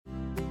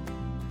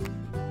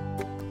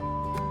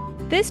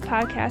This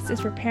podcast is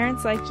for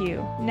parents like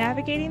you,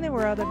 navigating the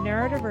world of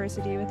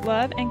neurodiversity with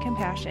love and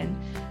compassion.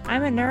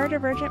 I'm a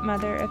neurodivergent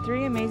mother of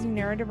 3 amazing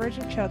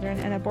neurodivergent children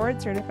and a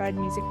board-certified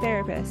music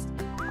therapist.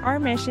 Our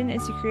mission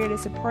is to create a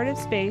supportive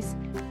space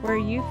where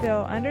you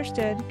feel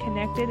understood,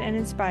 connected, and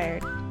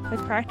inspired.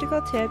 With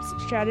practical tips,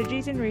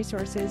 strategies, and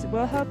resources,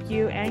 we'll help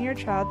you and your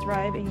child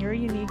thrive in your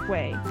unique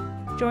way.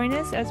 Join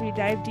us as we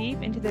dive deep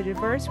into the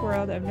diverse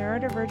world of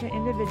neurodivergent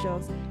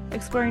individuals,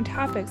 exploring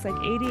topics like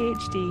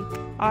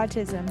ADHD,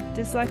 autism,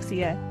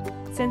 dyslexia,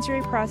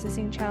 sensory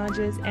processing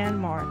challenges, and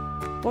more.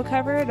 We'll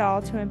cover it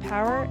all to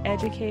empower,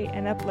 educate,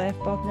 and uplift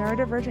both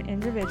neurodivergent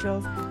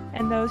individuals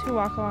and those who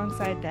walk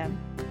alongside them.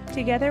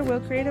 Together,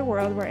 we'll create a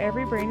world where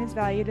every brain is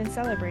valued and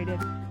celebrated.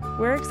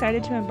 We're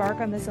excited to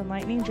embark on this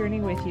enlightening journey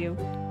with you.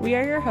 We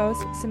are your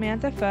hosts,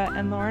 Samantha Foote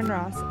and Lauren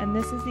Ross, and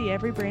this is the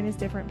Every Brain is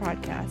Different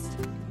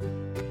podcast.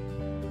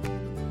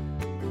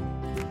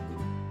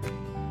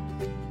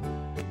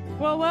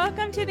 Well,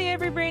 welcome to the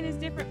Every Brain is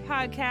Different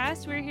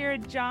podcast. We're here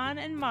with John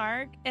and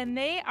Mark, and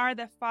they are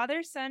the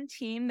father-son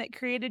team that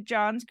created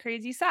John's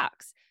Crazy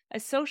Socks, a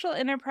social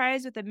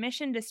enterprise with a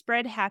mission to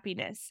spread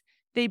happiness.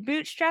 They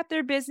bootstrapped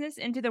their business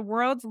into the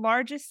world's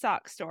largest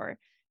sock store.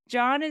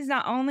 John is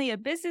not only a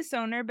business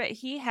owner, but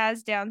he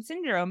has Down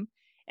syndrome.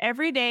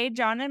 Every day,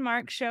 John and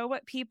Mark show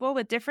what people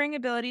with differing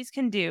abilities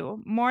can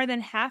do. More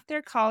than half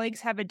their colleagues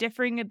have a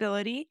differing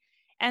ability,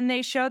 and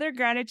they show their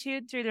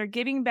gratitude through their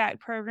Giving Back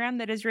program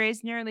that has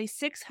raised nearly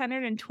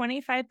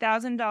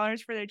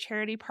 $625,000 for their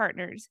charity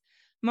partners.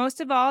 Most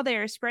of all, they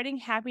are spreading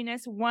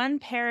happiness one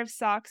pair of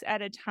socks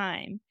at a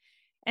time.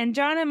 And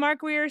John and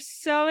Mark, we are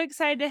so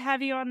excited to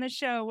have you on the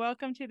show.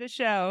 Welcome to the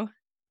show.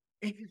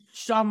 Thank you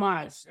so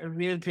much. I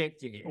really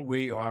appreciate it.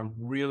 We are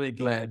really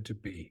glad to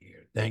be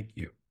here. Thank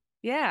you.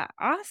 Yeah,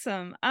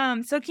 awesome.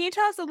 So can you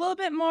tell us a little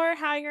bit more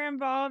how you're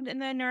involved in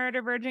the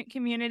neurodivergent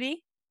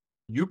community?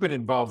 You've been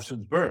involved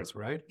since birth,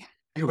 right?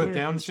 You with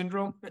Down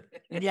syndrome?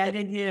 Yeah, I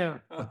did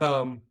hear.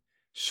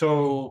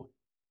 So,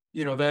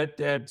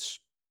 that's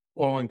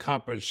all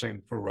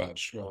encompassing for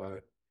us.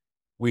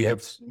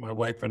 My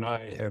wife and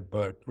I have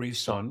 3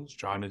 sons.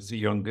 John is the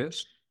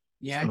youngest.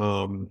 Yeah.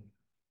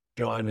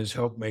 John has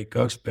helped make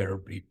us better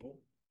people.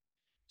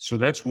 So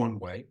that's one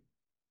way.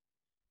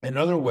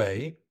 Another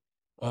way,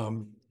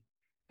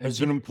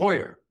 as an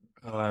employer,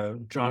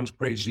 John's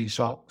Crazy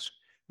Socks,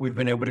 we've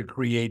been able to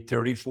create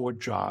 34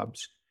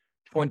 jobs.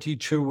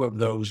 22 of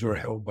those are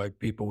held by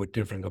people with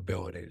different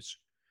abilities.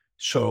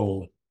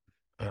 So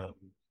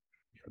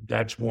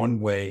that's one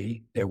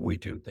way that we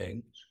do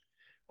things.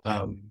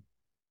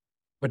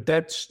 But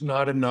that's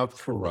not enough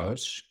for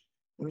us.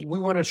 We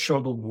want to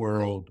show the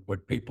world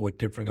what people with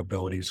different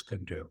abilities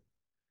can do.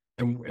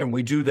 And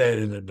we do that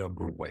in a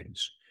number of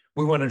ways.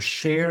 We want to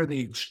share the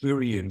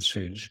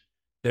experiences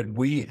that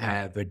we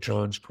have at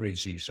John's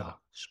Crazy Socks.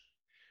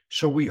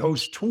 So we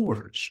host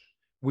tours.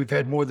 We've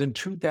had more than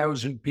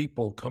 2,000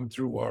 people come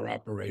through our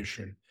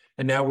operation,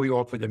 and now we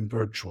offer them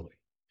virtually.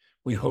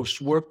 We host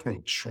work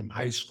groups from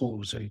high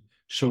schools and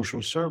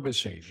social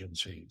service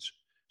agencies,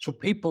 so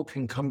people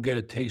can come get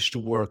a taste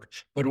of work,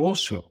 but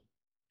also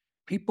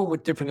people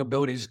with different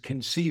abilities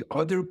can see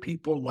other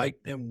people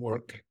like them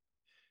working.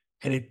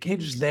 And it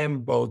gives them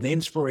both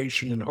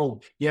inspiration and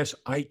hope. Yes,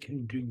 I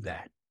can do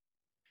that.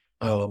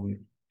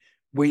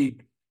 We're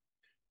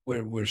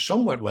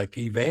somewhat like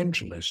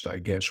evangelists, I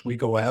guess. We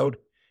go out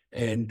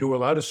and do a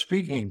lot of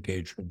speaking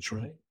engagements,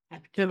 right?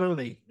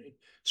 Absolutely.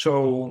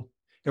 So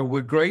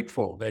we're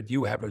grateful that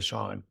you have us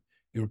on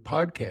your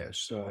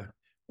podcast.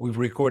 We've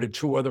recorded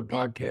 2 other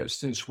podcasts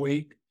this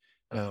week.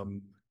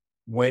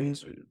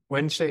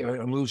 Wednesday,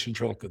 I'm losing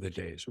track of the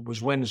days. It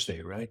was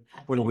Wednesday, right?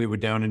 When we were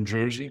down in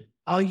Jersey.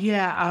 Oh,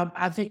 yeah.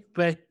 I think,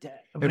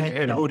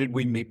 And who did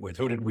we meet with?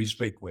 Who did we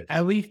speak with?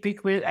 We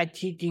speak with at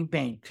TD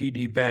Bank.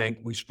 TD Bank.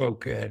 We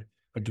spoke at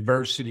a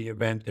diversity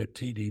event that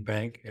TD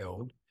Bank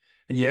held.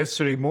 And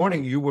yesterday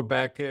morning, you were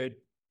back at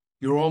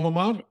your alma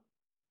mater.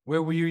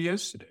 Where were you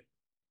yesterday?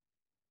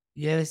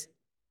 Yes.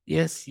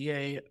 Yeah.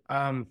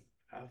 I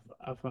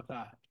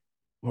forgot.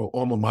 Well,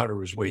 alma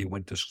mater is where you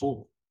went to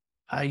school.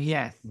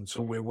 Yes. And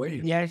so where were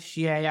you? Yes.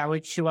 Yeah. I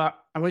went to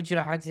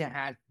Hudson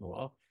High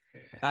School.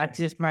 That's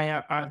just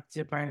my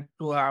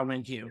school I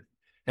went to.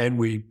 And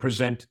we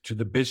presented to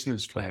the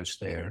business class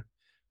there.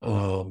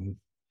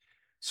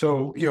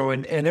 So,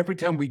 and every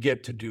time we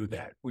get to do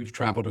that, we've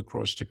traveled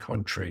across the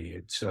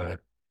country.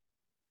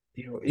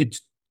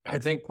 I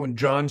think when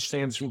John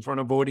stands in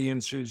front of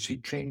audiences, he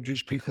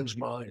changes people's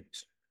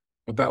minds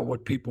about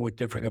what people with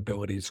different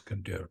abilities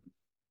can do.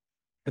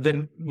 And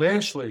then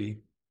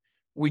lastly,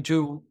 we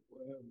do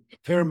a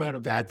fair amount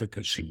of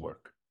advocacy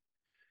work.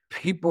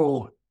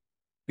 People,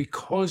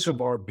 because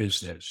of our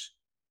business,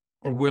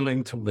 are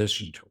willing to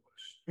listen to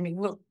us. I mean,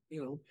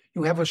 you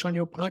have us on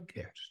your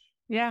podcast.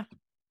 Yeah.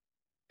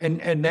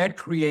 And that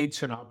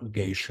creates an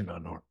obligation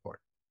on our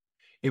part.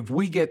 If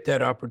we get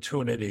that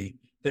opportunity,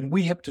 then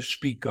we have to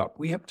speak up.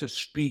 We have to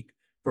speak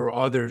for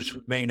others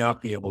who may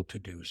not be able to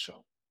do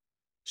so.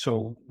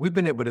 So we've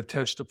been able to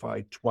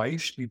testify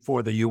twice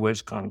before the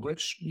U.S.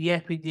 Congress.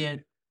 Yes, we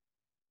did.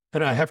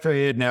 And I have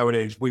to add,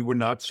 nowadays, we were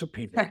not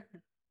subpoenaed.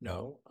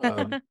 No.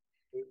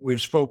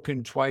 We've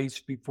spoken twice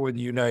before the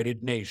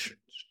United Nations.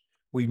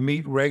 We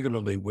meet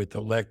regularly with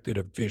elected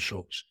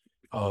officials,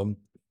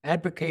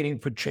 advocating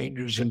for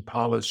changes in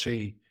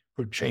policy,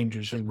 for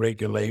changes in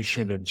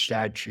regulation and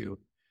statute,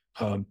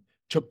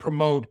 to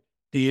promote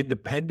the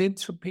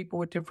independence of people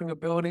with different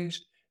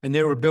abilities and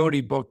their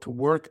ability both to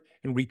work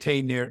and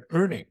retain their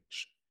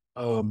earnings.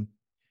 And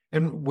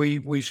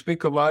we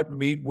speak a lot,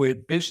 meet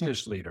with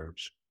business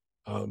leaders,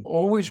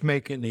 always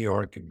making the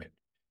argument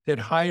that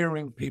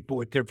hiring people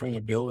with different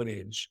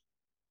abilities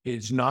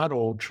is not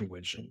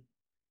altruism,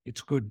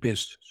 it's good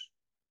business.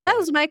 That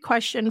was my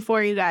question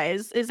for you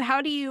guys, is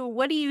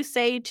what do you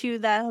say to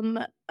them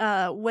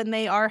when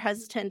they are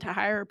hesitant to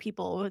hire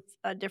people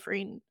with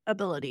differing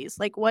abilities?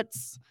 Like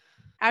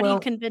how do you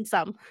convince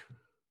them?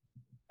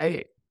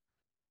 A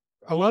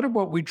lot of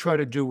what we try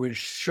to do is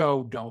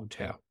show, don't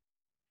tell.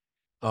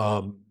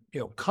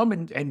 Come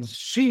and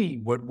see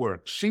what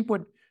works, see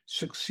what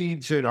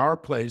succeeds at our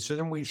place, and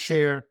then we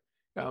share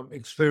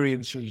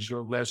experiences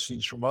or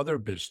lessons from other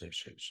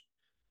businesses.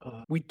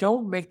 We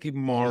don't make the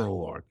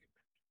moral argument.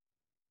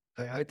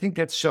 I think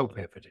that's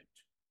self-evident.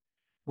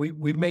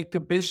 We make the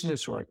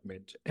business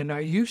argument. And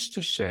I used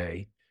to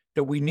say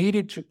that we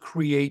needed to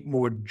create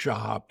more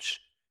jobs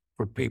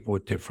for people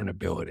with different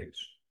abilities.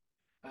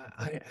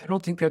 I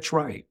don't think that's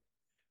right.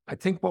 I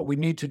think what we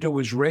need to do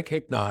is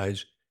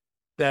recognize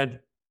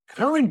that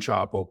current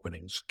job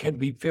openings can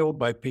be filled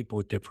by people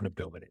with different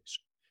abilities.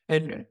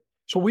 And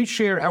so we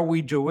share how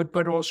we do it,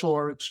 but also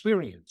our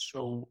experience.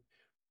 So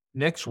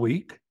next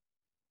week,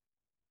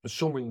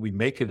 assuming we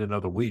make it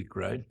another week,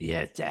 right?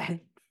 Yeah,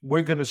 Dad.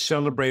 We're going to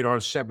celebrate our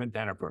 7th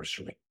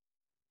anniversary.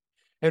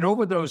 And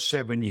over those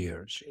 7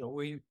 years,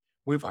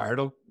 we've hired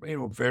a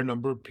fair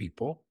number of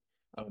people.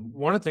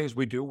 One of the things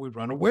we do, we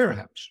run a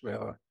warehouse.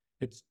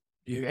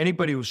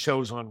 Anybody who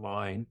sells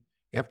online,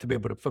 you have to be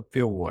able to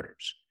fulfill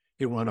orders.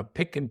 You run a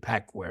pick and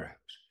pack warehouse.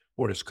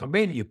 Orders come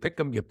in, you pick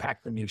them, you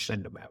pack them, you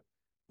send them out.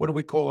 What do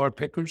we call our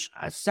pickers?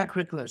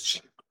 Secretaries.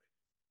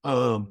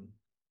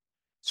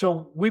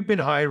 So we've been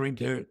hiring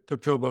to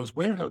fill those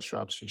warehouse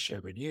jobs for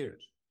 7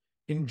 years.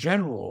 In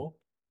general,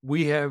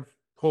 we have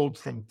pulled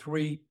from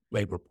 3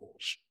 labor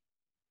pools: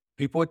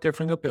 people with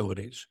different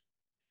abilities,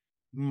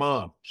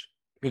 moms,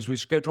 because we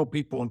schedule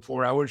people in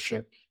 4-hour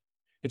shifts.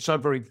 It's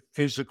not very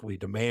physically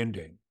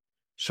demanding.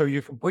 So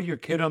you can put your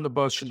kid on the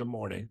bus in the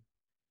morning,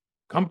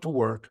 come to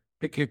work,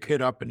 pick your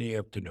kid up in the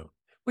afternoon.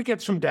 We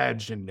get some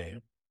dads in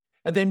there.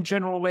 And then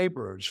general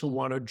laborers who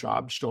want a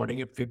job starting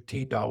at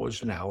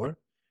 $15 an hour,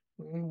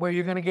 where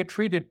you're going to get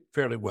treated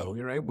fairly well,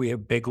 right? We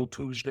have Bagel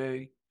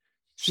Tuesday,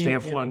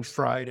 Staff Lunch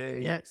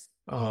Friday. Yes.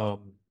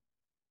 Well,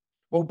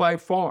 by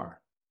far,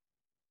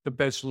 the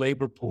best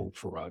labor pool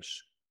for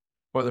us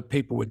are the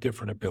people with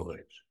different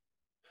abilities.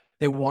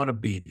 They want to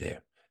be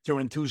there. They're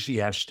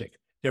enthusiastic.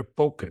 They're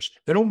focused.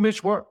 They don't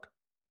miss work.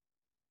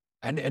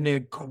 And they're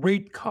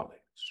great colleagues.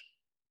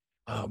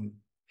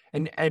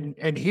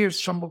 And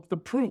here's some of the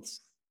proof.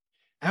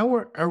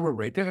 Our error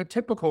rate, a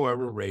typical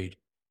error rate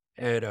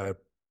at a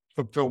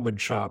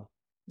fulfillment shop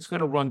is going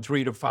to run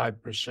 3 to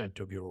 5%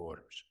 of your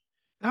orders.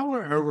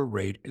 Our error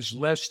rate is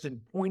less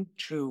than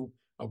 0.2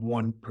 of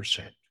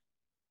 1%.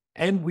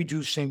 And we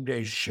do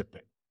same-day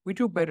shipping. We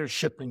do better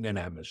shipping than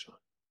Amazon.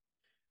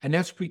 And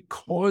that's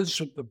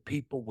because of the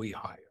people we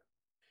hire.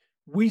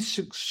 We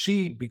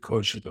succeed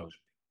because of those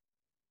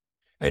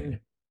people. And,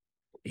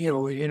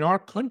 in our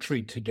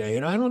country today,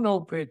 and I don't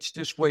know if it's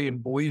this way in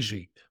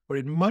Boise, but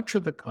in much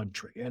of the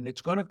country, and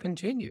it's going to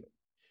continue,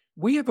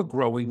 we have a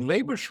growing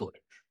labor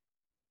shortage.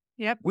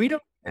 Yep. We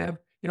don't have,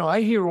 I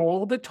hear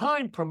all the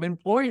time from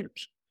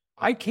employers,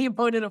 I can't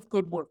find enough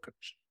good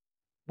workers.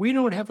 We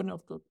don't have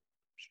enough good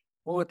workers.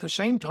 Well, at the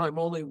same time,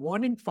 only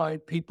 1 in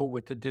 5 people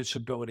with a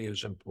disability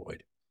is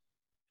employed.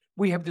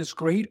 We have this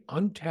great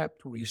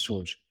untapped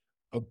resource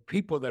of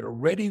people that are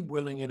ready,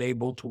 willing, and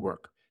able to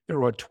work.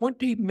 There are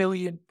 20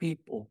 million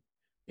people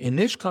in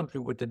this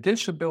country with a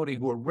disability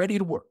who are ready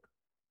to work.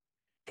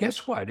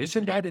 Guess what?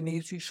 Isn't that an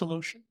easy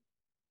solution?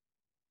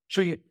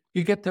 So you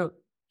get to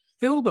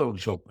fill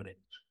those openings.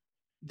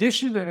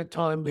 This is at a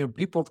time when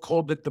people have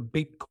called it the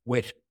big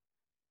quit.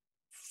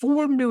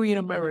 4 million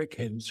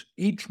Americans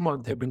each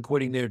month have been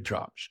quitting their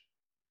jobs.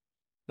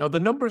 Now,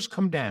 the numbers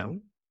come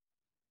down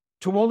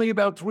to only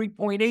about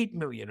 3.8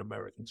 million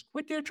Americans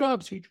quit their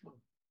jobs each month.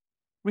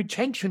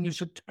 Retention is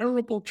a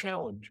terrible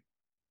challenge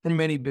for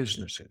many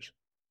businesses.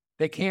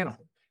 They can't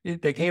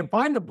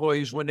find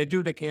employees. When they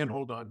do, they can't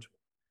hold on to them.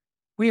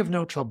 We have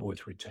no trouble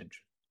with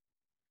retention.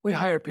 We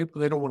hire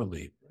people, they don't want to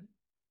leave.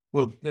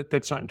 Well,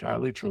 that's not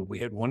entirely true. We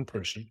had one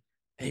person.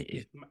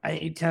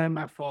 It's telling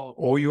my fault.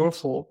 All your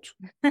fault.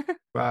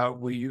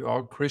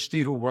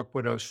 Christy, who worked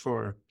with us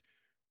for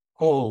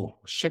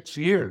 6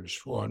 years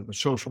on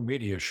social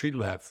media, she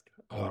left.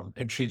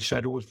 And she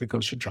said it was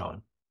because of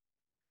John.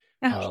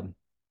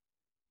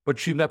 But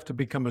she left to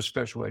become a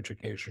special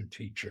education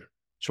teacher.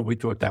 So we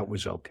thought that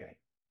was okay.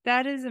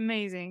 That is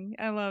amazing.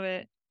 I love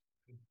it.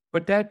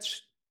 But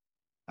that's,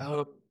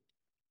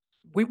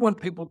 We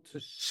want people to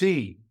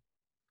see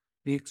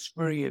the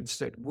experience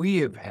that we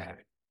have had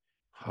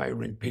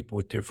hiring people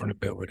with different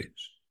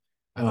abilities.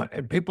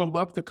 And people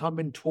love to come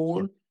and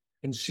tour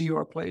and see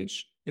our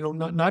place,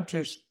 not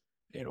just,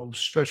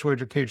 special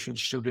education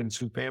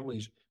students and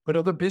families, but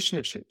other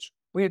businesses.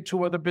 We had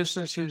 2 other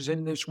businesses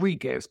in this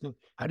week asking,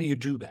 how do you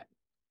do that?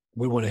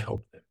 We want to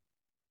help them.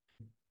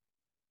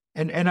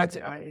 And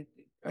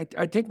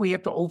I think we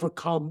have to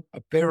overcome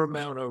a fair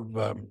amount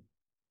of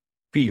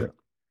fear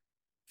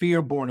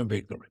born of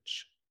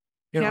ignorance.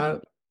 I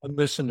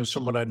listened to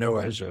someone I know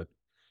has a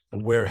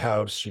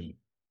warehouse and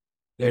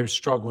they're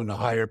struggling to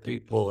hire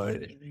people.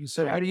 And he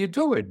said, how do you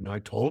do it? And I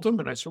told him,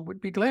 and I said,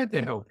 we'd be glad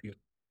to help you.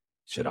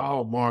 He said,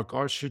 oh, Mark,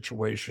 our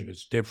situation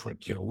is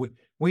different.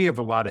 We have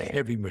a lot of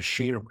heavy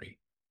machinery.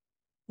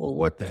 Well,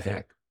 what the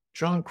heck?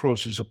 John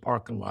crosses a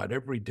parking lot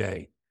every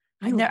day.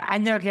 I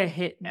never get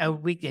hit a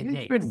week in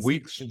It's been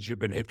weeks since you've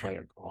been hit by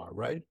a car,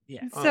 right?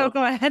 Yeah. So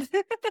go ahead.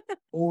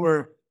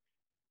 Or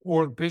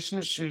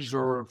businesses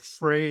are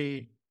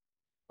afraid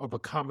of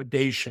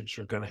accommodations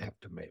you're going to have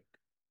to make.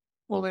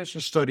 Well, there's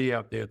a study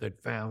out there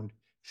that found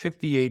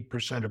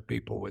 58% of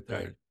people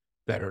that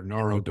are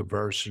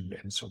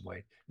neurodiverse in some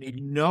way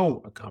need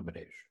no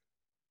accommodation.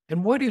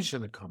 And what is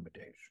an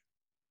accommodation?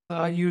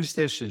 I use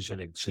this as an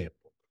example.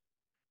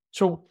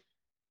 So,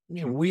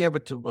 we have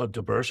a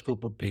diverse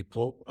group of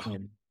people.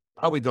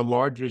 Probably the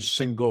largest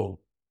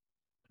single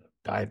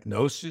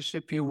diagnosis,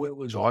 if you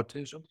will, is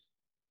autism.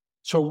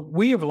 So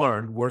we have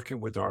learned working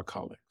with our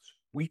colleagues,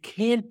 we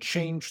can't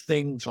change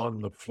things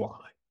on the fly.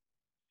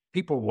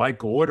 People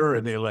like order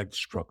and they like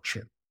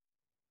structure.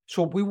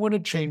 So if we want to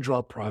change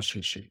our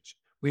processes,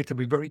 we have to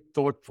be very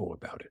thoughtful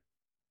about it.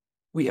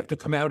 We have to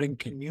come out and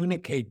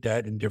communicate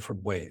that in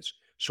different ways.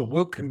 So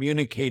we'll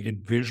communicate it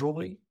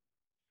visually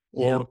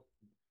or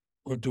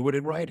do it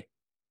in writing,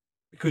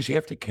 because you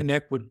have to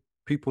connect with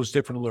people's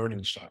different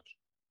learning styles.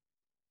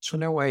 So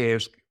now I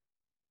ask,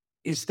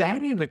 is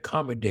that an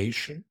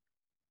accommodation,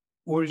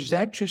 or is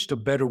that just a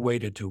better way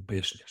to do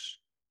business?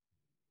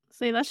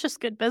 See, that's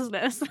just good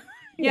business.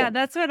 Yeah,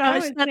 that's what I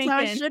was That's how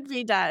it thinking. should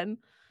be done.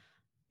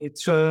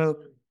 It's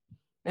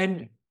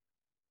and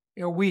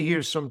we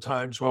hear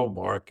sometimes, well,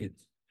 Mark,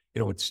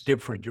 it's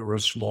different. You're a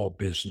small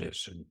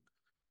business and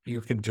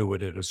you can do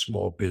it at a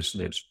small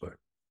business, but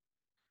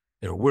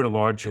we're a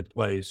larger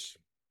place.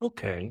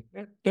 Okay,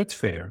 that's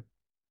fair.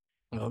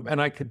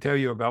 And I can tell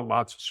you about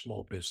lots of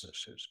small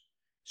businesses.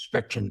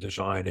 Spectrum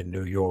Design in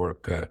New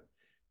York,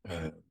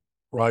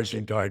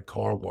 Rising Tide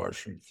Car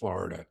Wash in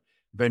Florida,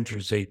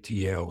 Ventures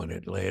ATL in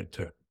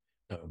Atlanta,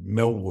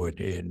 Millwood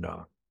in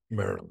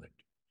Maryland.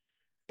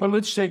 But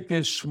let's take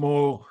this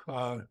small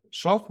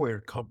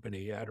software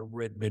company out of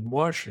Redmond,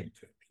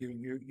 Washington.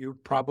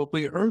 You've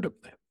probably heard of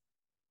them,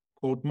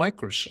 called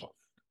Microsoft.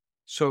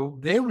 So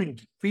they're in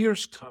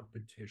fierce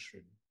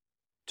competition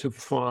to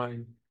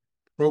find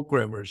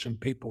programmers and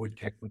people with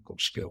technical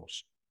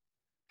skills.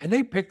 And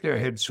they pick their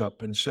heads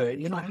up and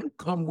say, how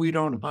come we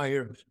don't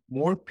hire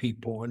more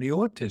people on the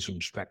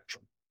autism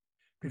spectrum?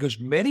 Because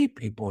many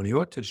people on the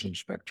autism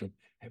spectrum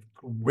have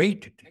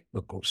great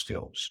technical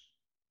skills.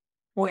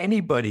 Well,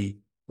 anybody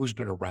who's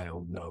been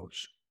around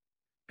knows,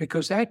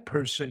 because that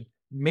person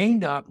may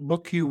not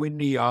look you in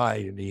the eye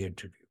in the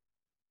interview.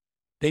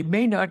 They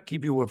may not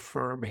give you a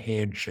firm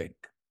handshake.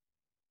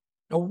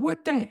 Now,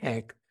 what the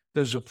heck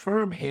does a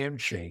firm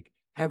handshake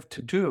have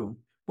to do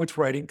with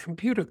writing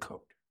computer code?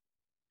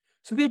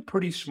 So they're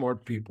pretty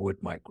smart people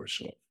at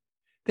Microsoft.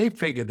 They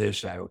figure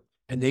this out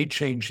and they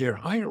change their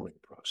hiring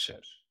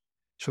process.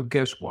 So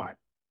guess what?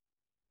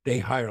 They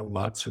hire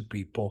lots of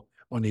people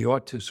on the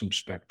autism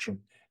spectrum,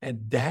 and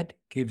that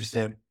gives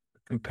them a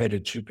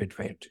competitive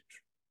advantage.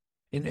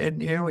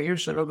 And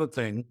here's another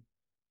thing,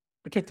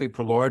 particularly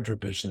for larger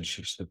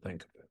businesses to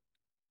think about.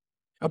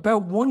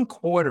 About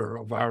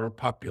 1/4 of our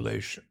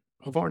population,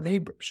 of our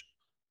neighbors,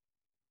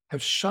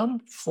 have some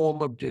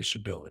form of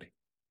disability.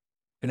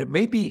 And it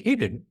may be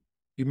hidden.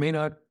 You may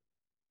not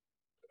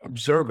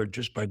observe it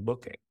just by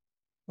looking,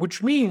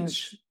 which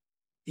means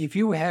if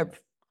you have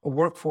a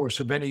workforce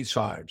of any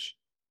size,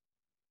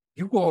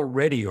 you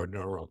already are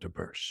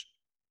neurodiverse.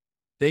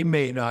 They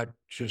may not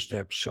just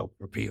have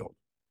self-revealed.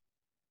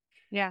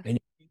 Yeah. And you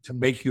need to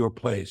make your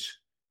place,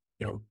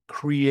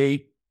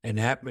 create an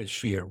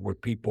atmosphere where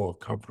people are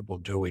comfortable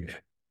doing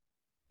it.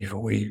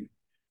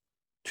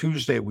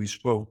 Tuesday we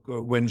spoke,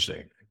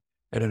 Wednesday,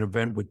 at an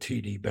event with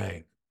TD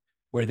Bank,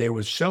 where they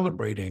were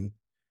celebrating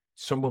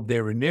some of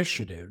their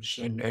initiatives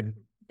and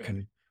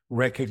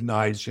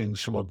recognizing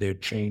some of their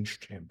change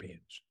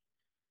champions.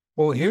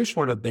 Well, here's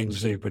one of the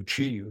things they've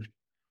achieved.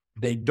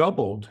 They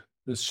doubled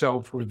the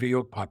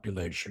self-revealed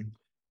population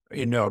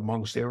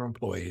amongst their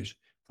employees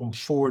from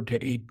 4 to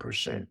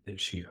 8%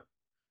 this year,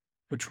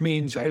 which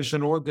means as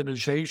an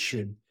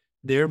organization,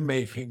 they're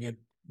making it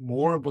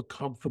more of a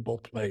comfortable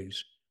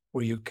place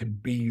where you can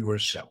be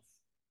yourself.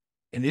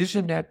 And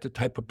isn't that the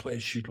type of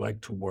place you'd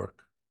like to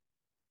work?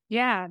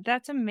 Yeah,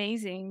 that's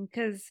amazing,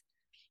 because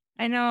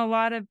I know a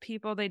lot of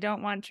people, they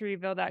don't want to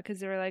reveal that because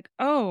they're like,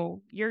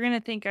 oh, you're going to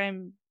think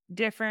I'm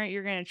different.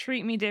 You're going to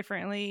treat me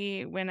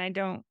differently when I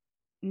don't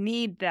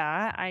need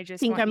that. I just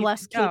Think want I'm you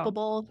less to go.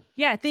 capable.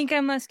 Yeah, think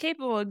I'm less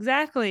capable.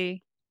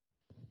 Exactly.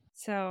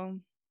 So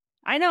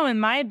I know in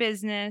my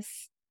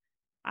business,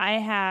 I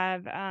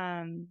have,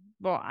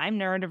 well, I'm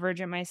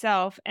neurodivergent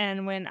myself.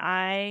 And when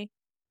I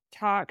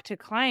talk to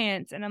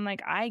clients and I'm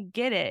like, I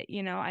get it,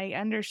 I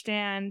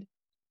understand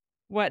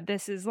what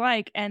this is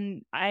like,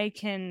 and I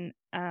can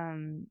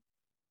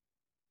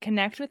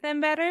connect with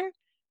them better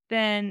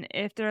than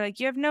if they're like,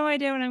 you have no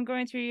idea what I'm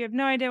going through. You have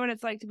no idea what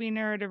it's like to be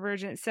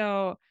neurodivergent.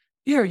 So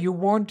Yeah,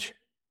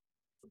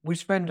 we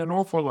spend an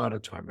awful lot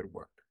of time at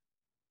work.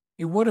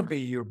 You want to be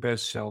your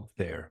best self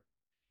there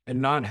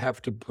and not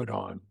have to put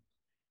on,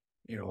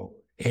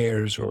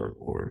 airs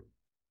or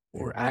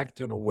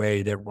act in a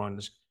way that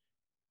runs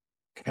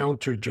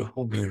counter to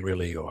who you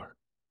really are.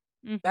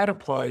 That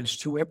applies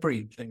to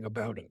everything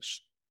about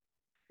us.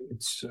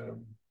 It's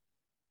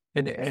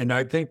and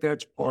I think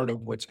that's part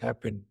of what's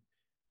happened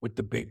with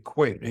the big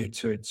quit.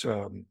 It's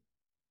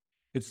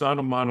not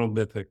a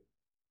monolithic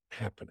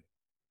happening.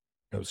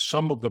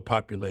 Some of the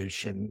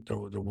population,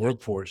 the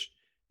workforce,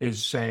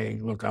 is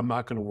saying, "Look, I'm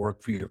not going to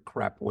work for your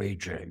crap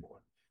wage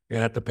anymore. You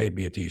have to pay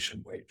me a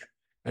decent wage."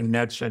 And in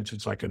that sense,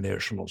 it's like a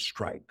national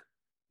strike.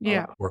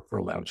 yeah, Work for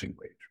a lousy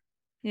wage.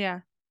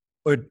 yeah,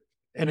 But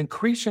an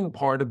increasing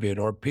part of it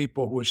are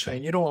people who are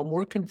saying, I'm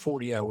working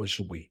 40 hours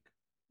a week.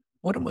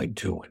 What am I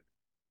doing?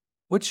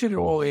 What's it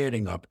all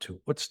adding up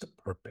to? What's the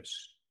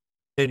purpose?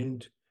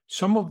 And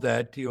some of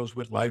that deals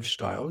with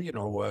lifestyle.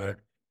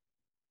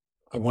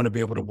 I want to be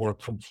able to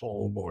work from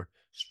home or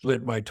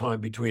split my time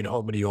between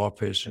home and the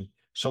office. And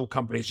some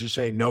companies are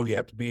saying, no, you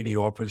have to be in the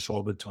office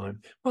all the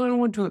time. Well, I don't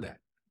want to do that.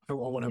 I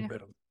want to have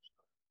better.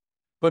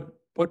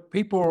 But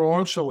people are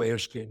also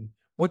asking,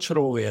 what's it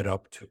all add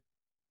up to?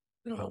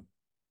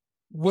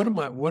 What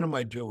am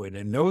I doing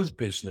in those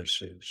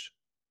businesses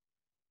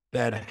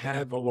that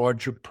have a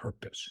larger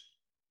purpose?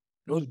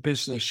 Those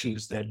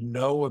businesses that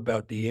know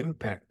about the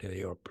impact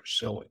they are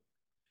pursuing.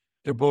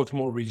 They're both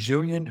more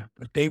resilient,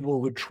 but they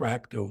will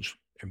attract those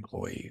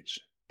employees.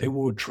 They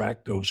will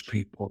attract those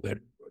people that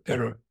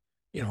are,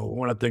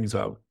 one of the things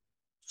I'll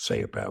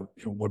say about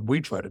what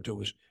we try to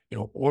do is,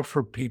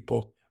 offer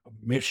people a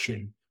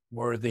mission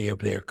worthy of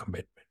their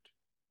commitment.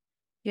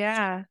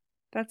 yeah.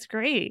 That's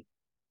great.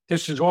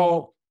 This is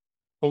all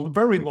a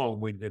very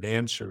long-winded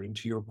answer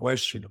into your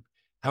question of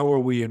how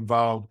are we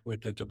involved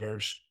with a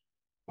diverse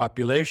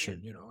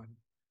population,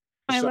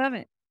 I So, love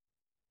it.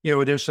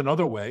 there's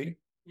another way,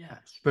 Yeah.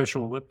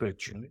 Special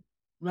Olympics, right?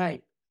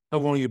 Right. How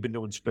long have you been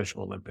doing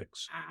Special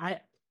Olympics? I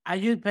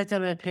do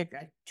Special Olympics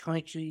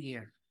 22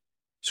 years.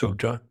 So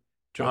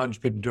John's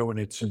been doing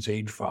it since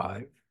age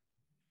 5.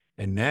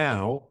 And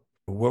now,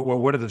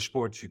 what are the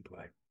sports you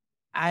play?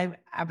 I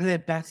play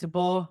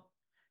basketball,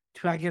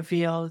 track and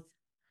field,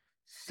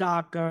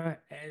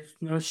 soccer, and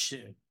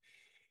snowshoe.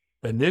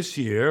 And this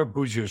year,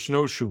 who's your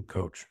snowshoe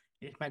coach?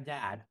 It's my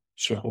dad.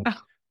 So,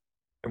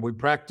 and we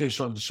practice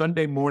on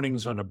Sunday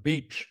mornings on a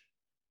beach.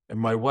 And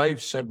my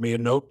wife sent me a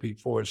note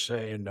before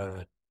saying,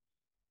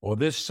 well,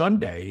 this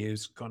Sunday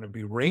is going to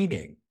be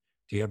raining.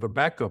 Do you have a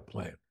backup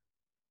plan?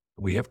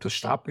 We have to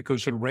stop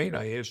because of the rain.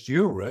 I asked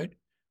you, right?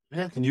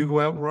 Yeah. Can you go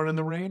out and run in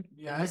the rain?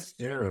 Yes.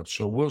 Yeah.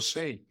 So we'll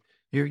see.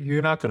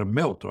 You're not going to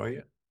melt, are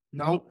you?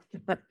 No.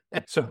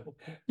 So,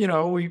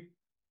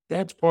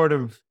 that's part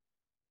of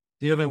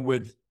dealing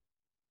with,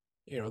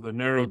 the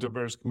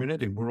neurodiverse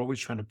community. We're always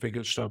trying to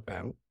figure stuff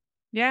out.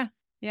 Yeah.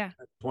 Yeah.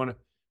 One of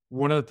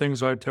the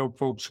things I tell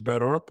folks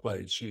about our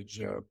place is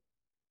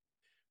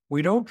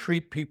we don't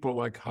treat people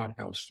like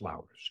hothouse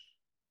flowers.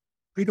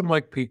 Treat them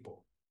like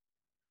people.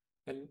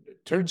 And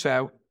it turns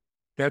out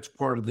that's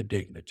part of the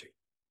dignity.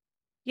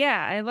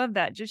 Yeah. I love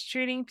that. Just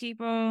treating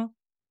people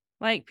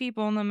like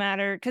people, no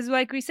matter, because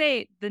like we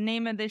say, the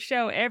name of the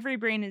show, every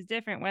brain is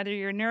different, whether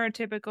you're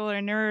neurotypical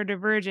or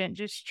neurodivergent.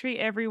 Just treat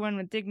everyone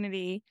with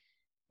dignity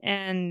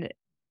and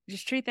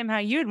just treat them how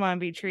you'd want to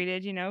be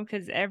treated,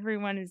 because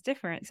everyone is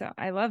different. So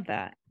I love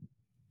that.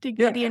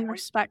 Dignity and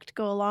respect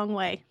go a long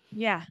way.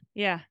 Yeah.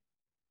 Yeah.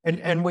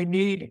 And we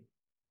need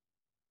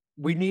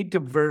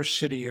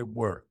diversity at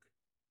work.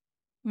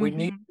 We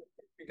need,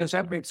 because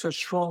that makes us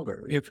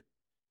stronger. If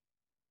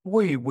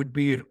we would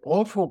be an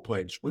awful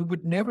place, we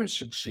would never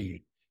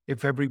succeed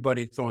if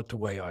everybody thought the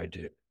way I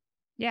did.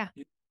 Yeah.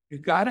 You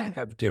got to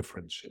have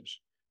differences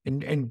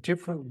and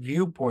different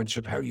viewpoints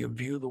of how you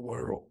view the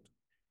world.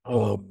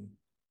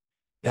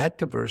 That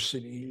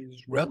diversity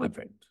is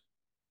relevant.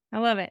 I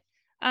love it.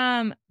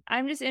 I'm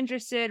just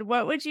interested,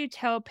 what would you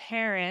tell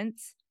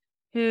parents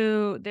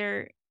who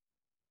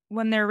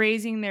when they're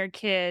raising their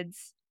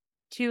kids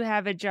to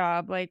have a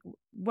job? Like,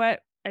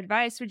 what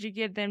advice would you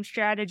give them,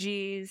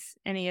 strategies,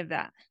 any of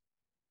that?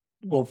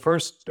 Well,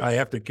 first, I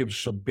have to give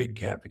some big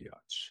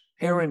caveats.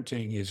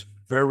 Parenting is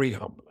very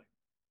humbling.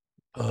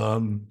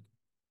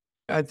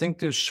 I think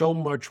there's so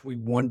much we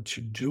want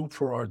to do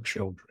for our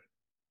children.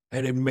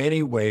 And in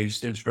many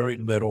ways, there's very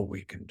little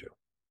we can do.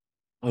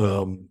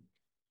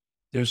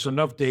 There's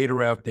enough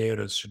data out there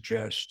to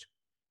suggest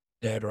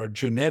that our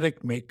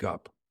genetic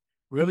makeup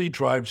really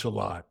drives a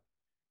lot.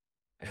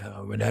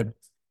 And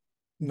that's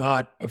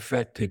not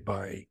affected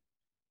by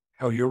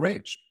how you're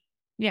raised.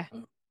 Yeah.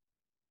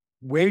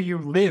 Where you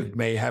live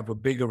may have a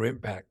bigger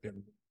impact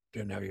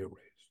than how you're raised.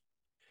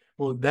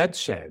 Well, that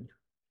said,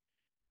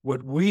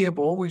 what we have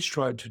always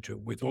tried to do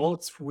with all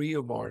three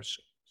of our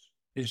sons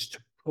is to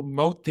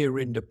promote their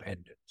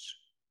independence,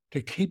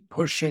 to keep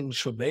pushing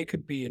so they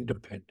could be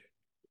independent,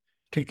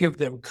 to give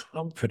them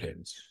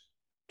confidence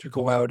to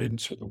go out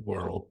into the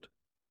world,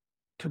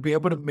 to be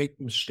able to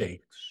make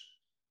mistakes.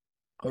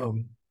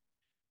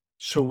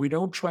 So we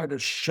don't try to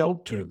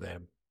shelter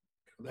them.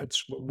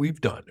 That's what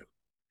we've done.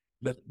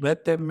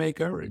 Let them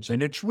make errors.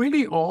 And it's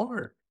really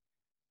hard,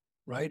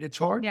 right? It's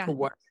hard to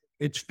watch.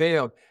 It's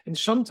failed. And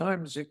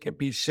sometimes it can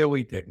be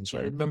silly things.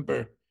 I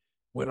remember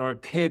when our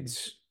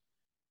kids,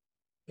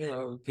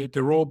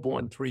 they're all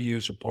born 3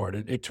 years apart.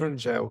 It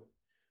turns out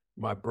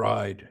my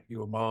bride,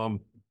 your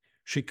mom,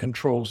 she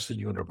controls the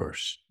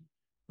universe.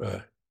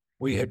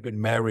 We had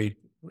been married,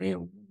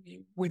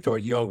 we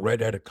thought young,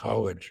 right out of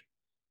college.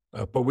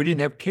 But we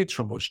didn't have kids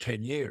for almost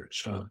 10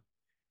 years.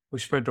 We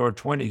spent our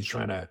 20s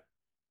trying to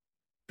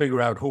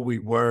figure out who we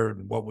were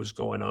and what was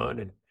going on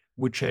and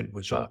which end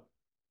was up.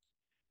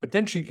 But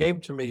then she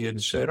came to me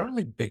and said, "All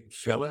right, big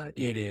fella,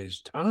 it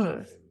is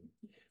time.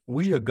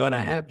 We are going to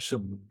have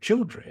some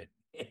children."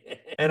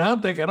 And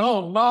I'm thinking,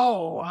 oh,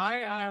 no,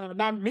 I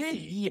not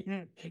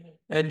me.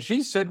 And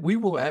she said, "We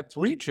will have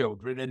 3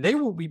 children, and they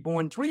will be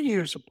born 3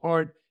 years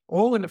apart,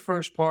 all in the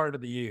first part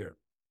of the year."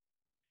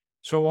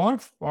 So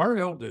our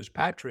eldest,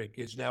 Patrick,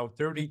 is now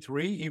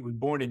 33. He was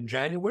born in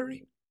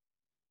January.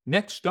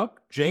 Next up,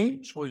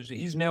 James,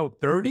 he's now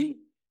 30.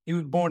 He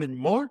was born in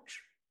March.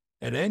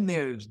 And then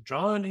there's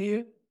John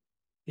here.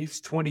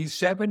 He's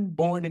 27,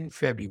 born in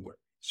February.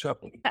 So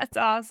that's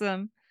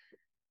awesome.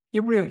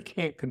 You really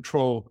can't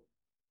control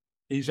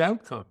these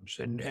outcomes.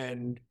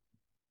 And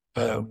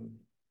there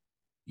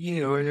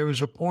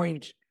was a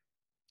point,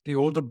 the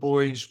older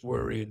boys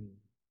were in,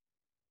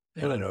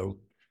 I don't know,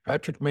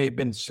 Patrick may have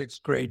been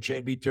 6th grade,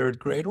 JB 3rd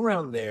grade,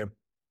 around there.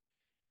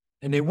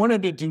 And they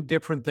wanted to do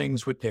different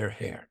things with their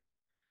hair.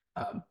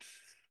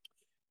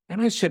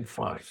 And I said,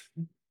 "Fine,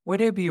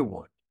 whatever you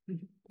want."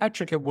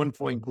 Patrick at one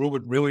point grew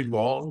it really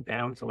long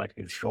down to like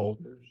his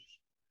shoulders.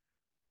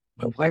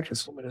 My wife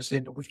just told me, I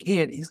said,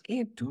 he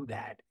can't do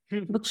that.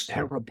 It looks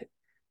terrible.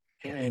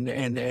 And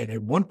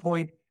at one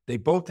point, they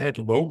both had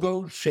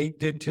logos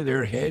shaped into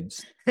their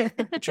heads.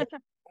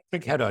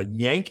 Patrick had a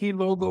Yankee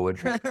logo at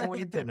that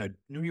point and a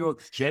New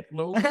York Jet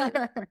logo.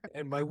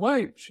 And my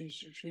wife, she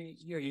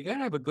you got to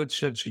have a good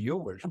sense of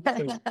humor.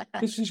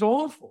 This is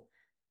awful.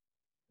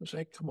 I was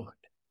like, come on.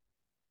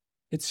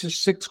 It's the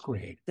 6th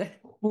grade.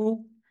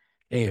 Who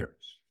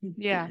cares?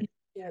 Yeah.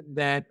 Give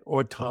that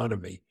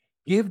autonomy.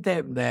 Give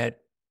them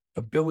that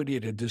ability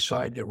to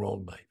decide their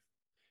own life.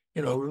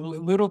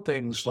 Little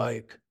things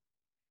like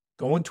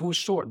going to a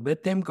store.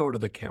 Let them go to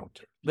the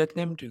counter. Let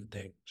them do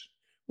things.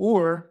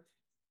 Or,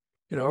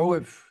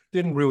 if it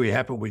didn't really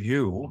happen with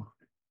you,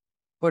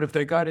 but if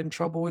they got in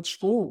trouble at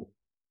school,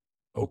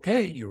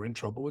 okay, you're in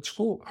trouble at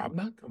school. I'm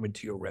not coming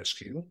to your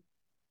rescue.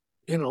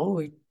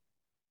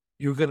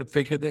 You're going to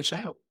figure this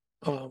out.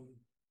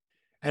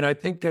 And I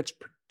think that's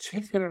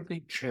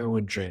particularly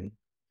challenging.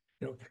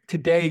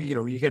 Today,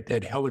 you get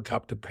that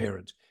helicopter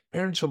parents.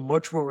 Parents are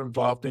much more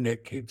involved in their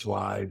kids'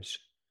 lives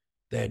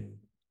than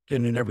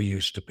it ever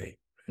used to be.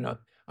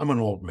 I'm an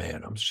old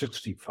man. I'm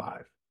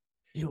 65.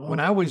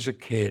 When I was a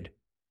kid,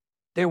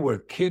 there were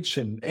kids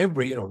in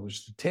every, it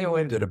was the tail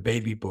end of the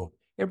baby boom.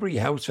 Every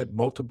house had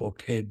multiple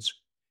kids.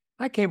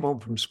 I came home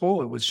from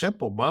school. It was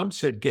simple. Mom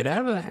said, "Get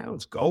out of the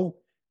house. Go.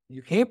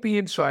 You can't be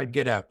inside.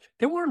 Get out."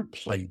 There weren't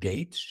play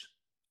dates.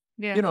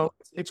 Yeah.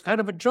 It's kind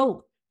of a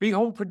joke. Be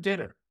home for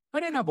dinner. I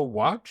didn't have a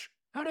watch.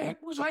 How the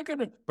heck was I going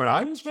to? But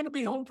I was going to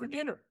be home for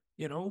dinner.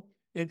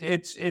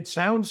 It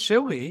sounds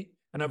silly,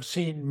 and I've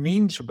seen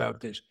memes about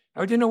this.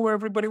 I didn't know where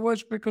everybody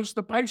was because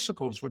the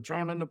bicycles were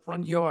drawn in the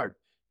front yard.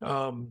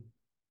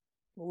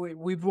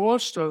 We've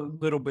lost a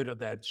little bit of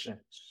that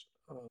sense.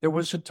 There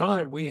was a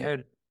time we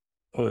had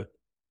an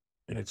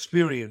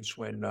experience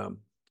when,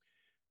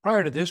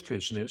 prior to this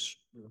business,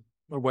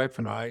 my wife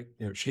and I,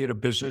 she had a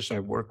business, I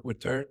worked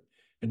with her,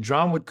 and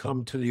John would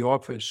come to the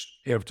office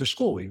after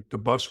school. The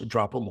bus would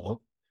drop him off.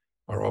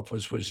 Our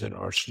office was in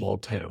our small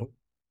town,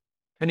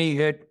 and he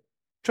had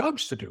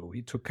jobs to do.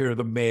 He took care of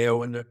the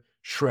mail and the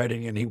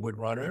shredding, and he would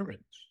run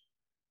errands.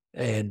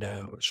 And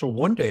so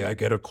one day I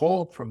get a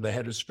call from the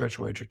head of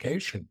special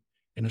education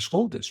in a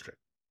school district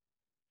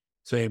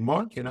saying,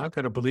 "Mark, you're not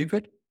going to believe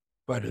it,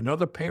 but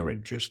another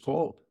parent just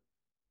called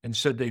and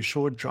said they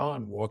saw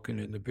John walking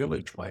in the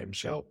village by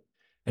himself.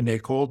 And they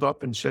called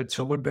up and said,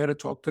 someone better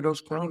talk to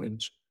those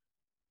Cronins.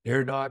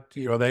 They're not,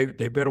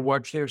 they better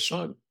watch their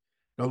son."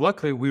 Now,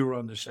 luckily, we were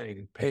on the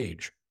same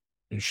page.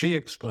 And she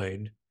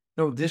explained,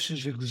 "No, this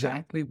is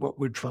exactly what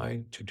we're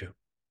trying to do.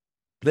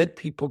 Let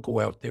people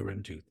go out there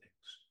and do things."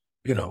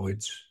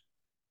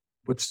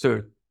 What's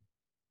the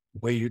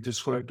way you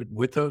described it,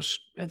 with us?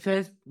 It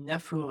says,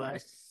 "Not for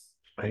us."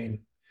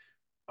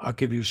 I'll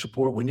give you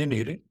support when you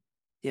need it.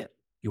 Yeah.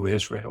 You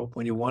ask for help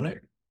when you want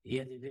it,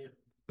 Yeah, they do.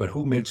 but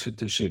who makes the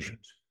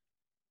decisions?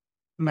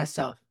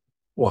 Myself.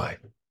 Why?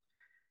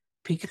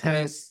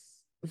 Because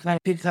it's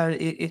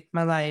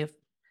my life.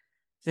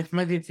 It's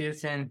my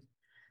decision.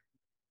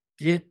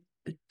 This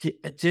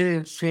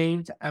is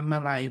change of my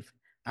life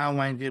I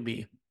want to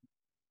be.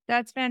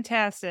 That's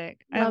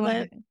fantastic. I Love love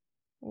it. it.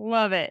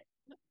 Love it.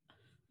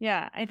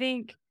 Yeah, I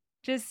think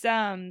just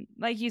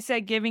like you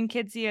said, giving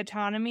kids the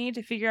autonomy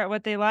to figure out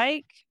what they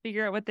like,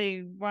 figure out what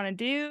they want to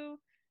do,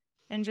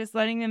 and just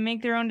letting them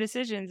make their own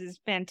decisions is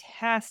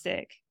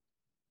fantastic.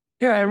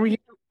 Yeah, I mean, you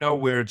don't know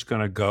where it's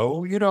going to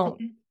go. You don't.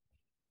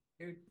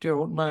 You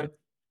don't.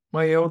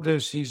 My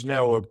eldest, he's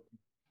now a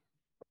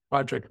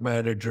project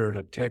manager at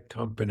a tech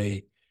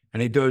company,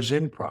 and he does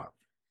improv.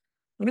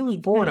 When he was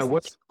born, I Nice.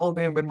 was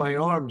holding him in my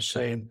arms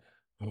saying,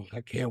 "Oh,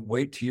 I can't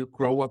wait till you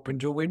grow up and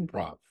do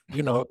improv."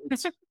 You know,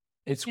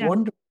 it's Yeah.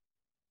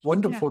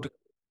 wonderful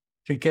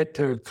to get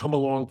to come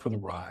along for the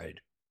ride.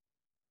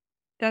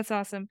 That's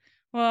awesome.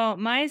 Well,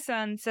 my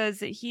son says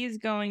that he's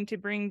going to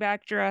bring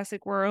back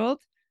Jurassic World.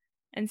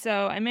 And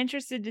so I'm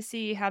interested to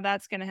see how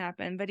that's going to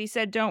happen. But he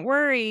said, don't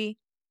worry,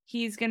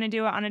 he's going to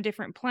do it on a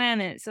different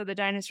planet so the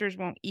dinosaurs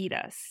won't eat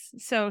us.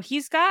 So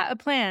he's got a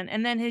plan.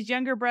 And then his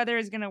younger brother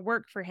is going to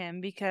work for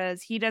him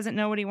because he doesn't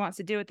know what he wants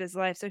to do with his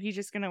life. So he's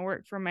just going to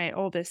work for my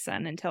oldest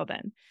son until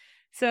then.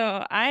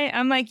 So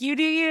I'm like, you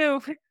do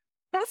you.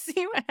 I'll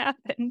see what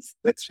happens.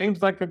 It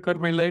seems like a good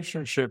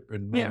relationship.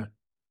 And Yeah.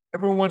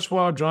 every once in a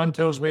while, John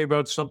tells me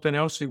about something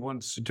else he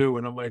wants to do.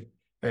 And I'm like,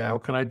 hey, how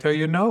can I tell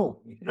you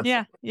no?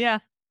 Yeah. Yeah.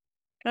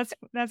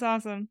 That's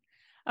awesome.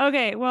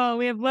 Okay, well,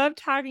 we have loved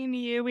talking to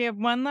you. We have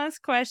one last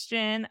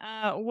question.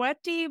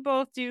 What do you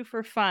both do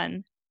for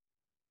fun?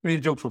 What do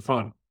you do for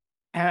fun?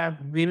 I'm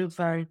really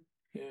fun.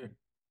 Yeah.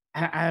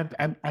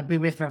 I've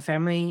been with my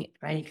family,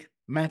 like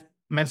my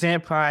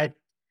favorite part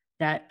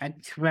that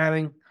I'm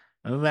traveling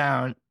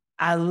around.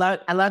 I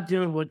love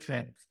doing road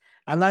trips.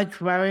 I like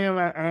traveling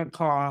around in a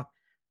car,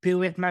 be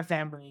with my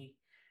family,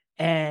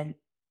 and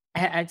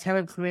I tell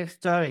them great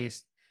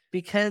stories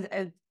because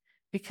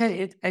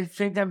it's a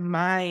strength of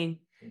mind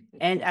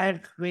and a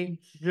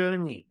great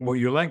journey. Well,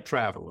 you like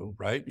traveling,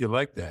 right? You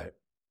like that.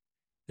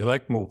 You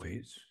like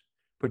movies.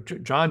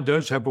 But John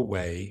does have a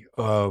way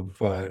of,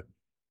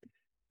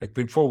 like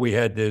before we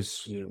had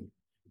this,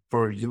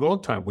 for a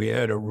long time, we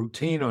had a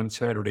routine on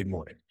Saturday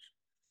mornings.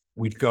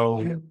 We'd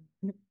go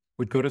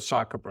to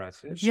soccer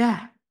practice.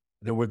 Yeah.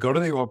 Then we'd go to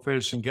the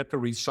office and get the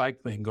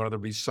recycling, go to the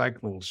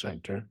recycling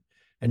center.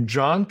 And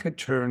John could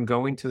turn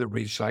going to the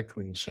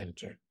recycling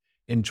center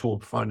into a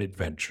fun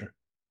adventure,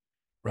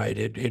 right?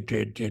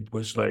 It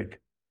was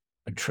like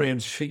a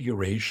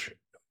transfiguration.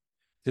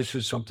 This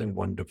is something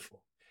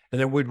wonderful.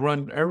 And then we'd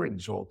run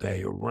errands all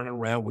day or run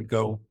around. We'd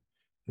go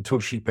until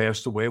she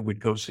passed away. We'd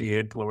go see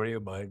Aunt Gloria,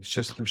 my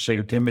sister,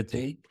 St.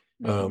 Timothy,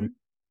 in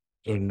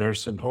a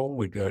nursing home.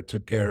 We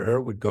took care of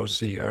her. We'd go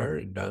see her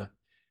and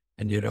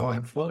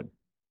have fun.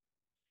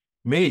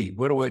 Me,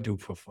 what do I do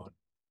for fun?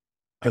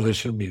 I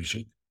listen to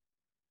music.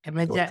 And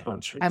my Go to dad,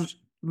 concerts.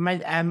 my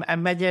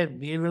dad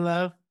really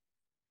loved.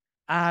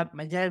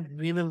 My dad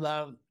really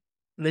loved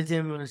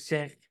listening to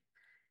music,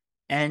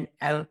 and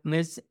I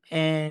listen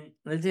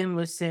to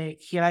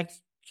music. He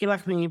likes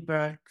many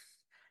books.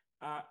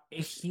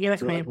 He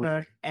likes many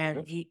books,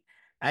 and he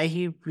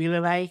really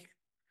like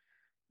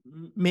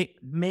make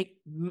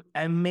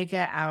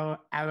our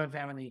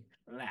family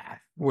laugh.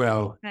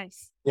 Well,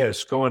 Nice.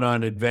 yes, going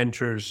on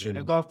adventures And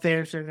and go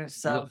upstairs and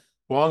stuff.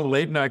 long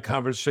late night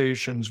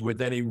conversations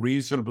with any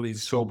reasonably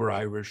sober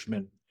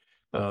Irishman.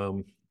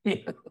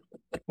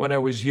 When I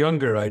was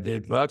younger, I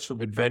did lots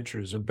of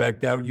adventures. In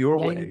fact, out your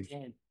Yeah, you way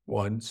did.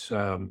 once,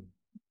 on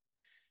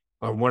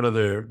one of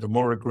the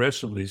more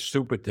aggressively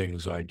stupid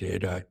things I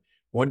did.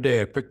 One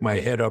day I picked my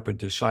head up and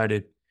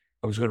decided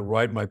I was going to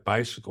ride my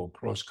bicycle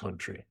cross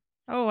country.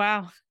 Oh,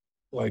 wow.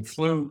 Well, I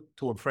flew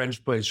to a friend's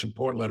place in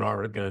Portland,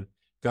 Oregon,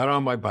 got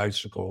on my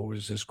bicycle. It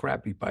was this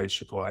crappy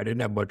bicycle. I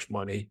didn't have much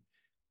money,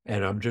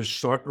 and I'm just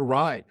starting to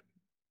ride.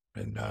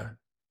 And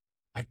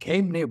I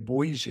came near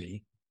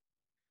Boise,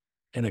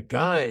 and a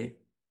guy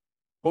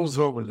pulls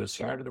over to the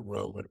side of the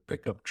road with a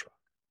pickup truck.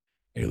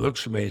 And he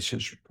looks at me and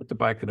says, put the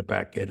bike in the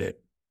back, get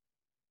it.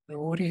 I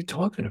go, what are you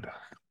talking about?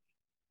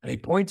 And he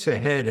points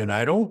ahead, and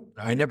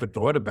I never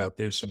thought about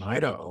this in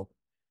Idaho.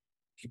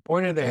 He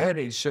pointed ahead,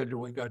 and he said,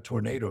 we got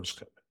tornadoes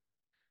coming.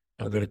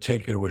 I'm going to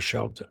take you to a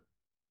shelter.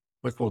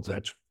 Like, well,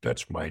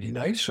 that's mighty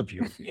nice of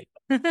you.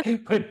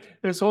 But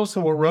there's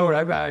also a road,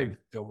 I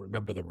don't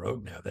remember the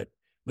road now, that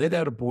led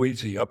out of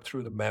Boise up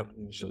through the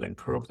mountains and then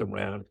curved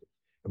around,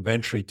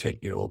 eventually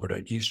take you over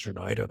to eastern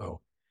Idaho.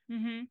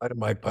 Out of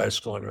my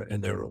bicycle,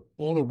 and there are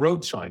all the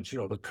road signs,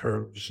 the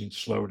curves and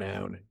slow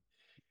down.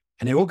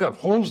 And they all got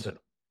holes in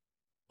them.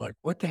 Like,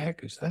 what the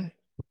heck is that?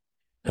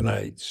 And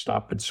I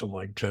stopped at some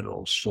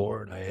general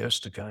store and I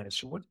asked the guy, I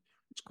said, what's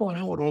going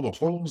on with all the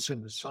holes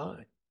in the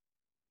sign?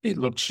 He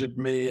looks at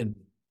me and,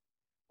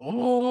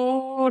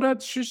 oh,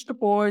 that's just the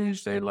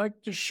boys. They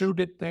like to shoot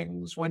at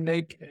things when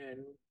they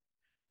can.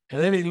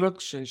 And then he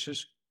looks and he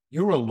says,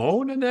 You're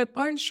alone in that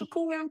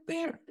bicycle out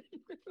there?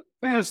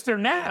 Faster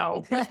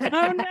now.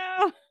 Oh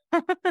no.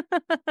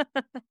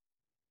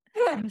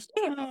 Oh,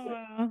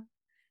 wow.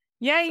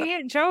 Yeah, you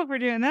get in trouble for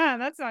doing that.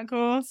 That's not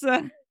cool.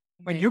 So,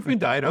 When you've been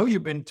to Idaho,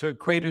 you've been to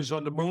Craters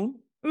on the Moon?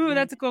 ooh,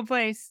 that's a cool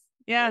place.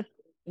 Yeah.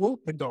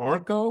 Been to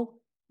Arco?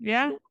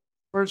 Yeah.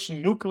 First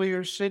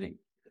nuclear city.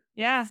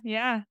 Yeah.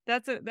 Yeah.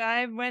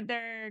 I went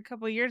there a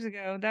couple of years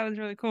ago. That was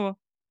really cool.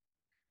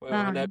 Well,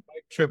 on that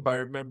bike trip, I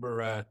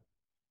remember,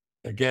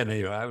 again,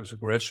 I was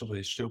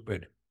aggressively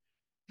stupid.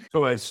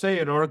 So I stay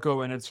in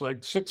Arco, and it's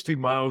like 60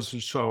 miles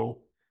or so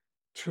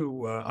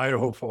to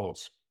Idaho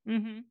Falls.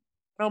 Mm-hmm.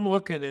 I'm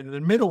looking, in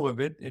the middle of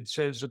it, it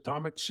says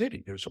Atomic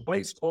City. There's a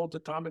place called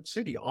Atomic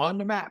City on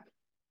the map.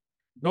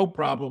 No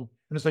problem.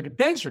 And it's like a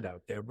desert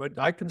out there, but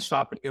I can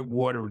stop and get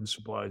water and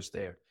supplies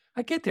there.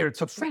 I get there,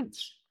 it's a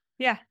fence.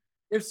 Yeah.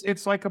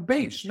 It's like a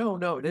base. No,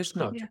 there's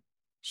nothing. Yeah.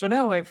 So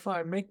now I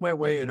make my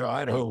way into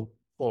Idaho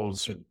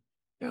Falls, and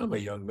I'm a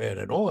young man,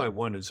 and all I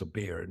want is a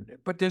beer.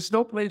 But there's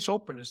no place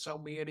open to sell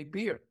me any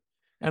beer.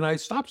 And I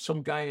stopped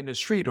some guy in the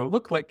street who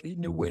looked like he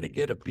knew where to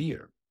get a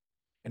beer.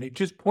 And he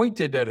just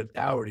pointed at a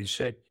tower. He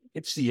said,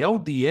 "It's the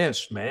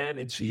LDS, man.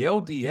 It's the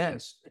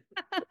LDS."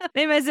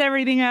 They mess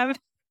everything up.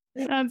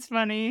 That's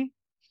funny.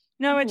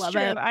 No, it's Love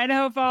true. it.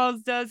 Idaho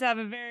Falls does have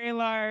a very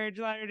large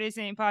Latter-day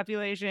Saint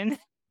population.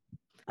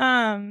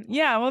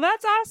 Yeah, well,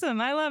 that's awesome.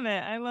 I love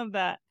it. I love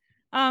that.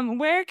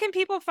 Where can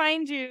people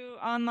find you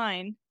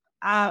online?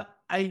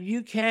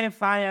 You can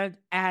find us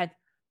at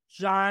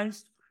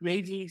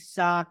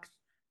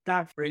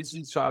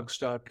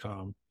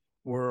CrazySocks.com.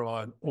 We're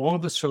on all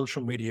the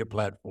social media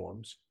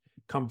platforms.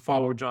 Come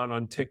follow John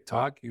on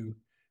TikTok. You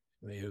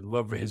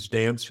love his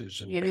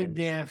dances.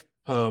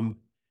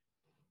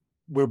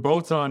 We're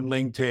both on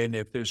LinkedIn.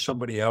 If there's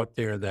somebody out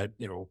there that,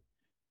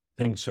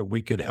 thinks that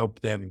we could help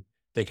them,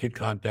 they could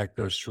contact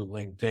us through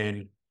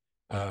LinkedIn.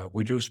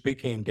 We do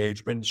speaking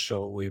engagements.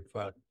 So if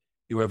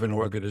you have an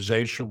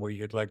organization where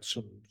you'd like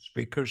some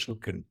speakers who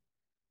can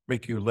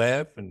make you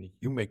laugh and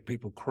you make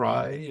people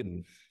cry,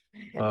 and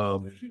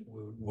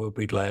we'll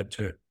be glad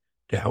to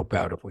help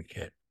out if we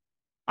can.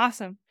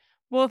 Awesome.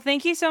 Well,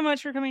 thank you so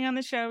much for coming on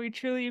the show. We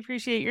truly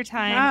appreciate your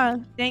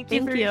time. Thank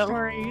you for your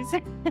stories.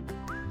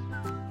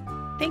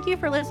 Thank you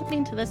for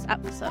listening to this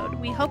episode.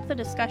 We hope the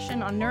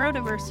discussion on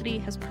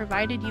neurodiversity has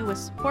provided you with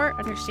support,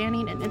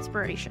 understanding, and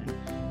inspiration.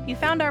 If you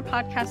found our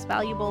podcast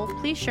valuable,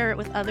 please share it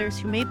with others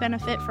who may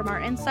benefit from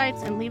our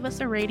insights and leave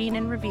us a rating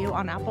and review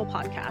on Apple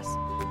Podcasts.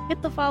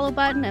 Hit the follow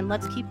button and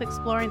let's keep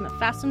exploring the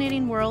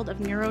fascinating world of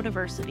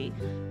neurodiversity.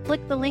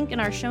 Click the link in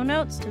our show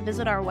notes to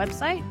visit our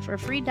website for a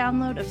free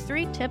download of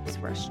 3 tips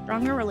for a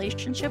stronger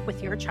relationship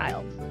with your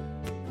child.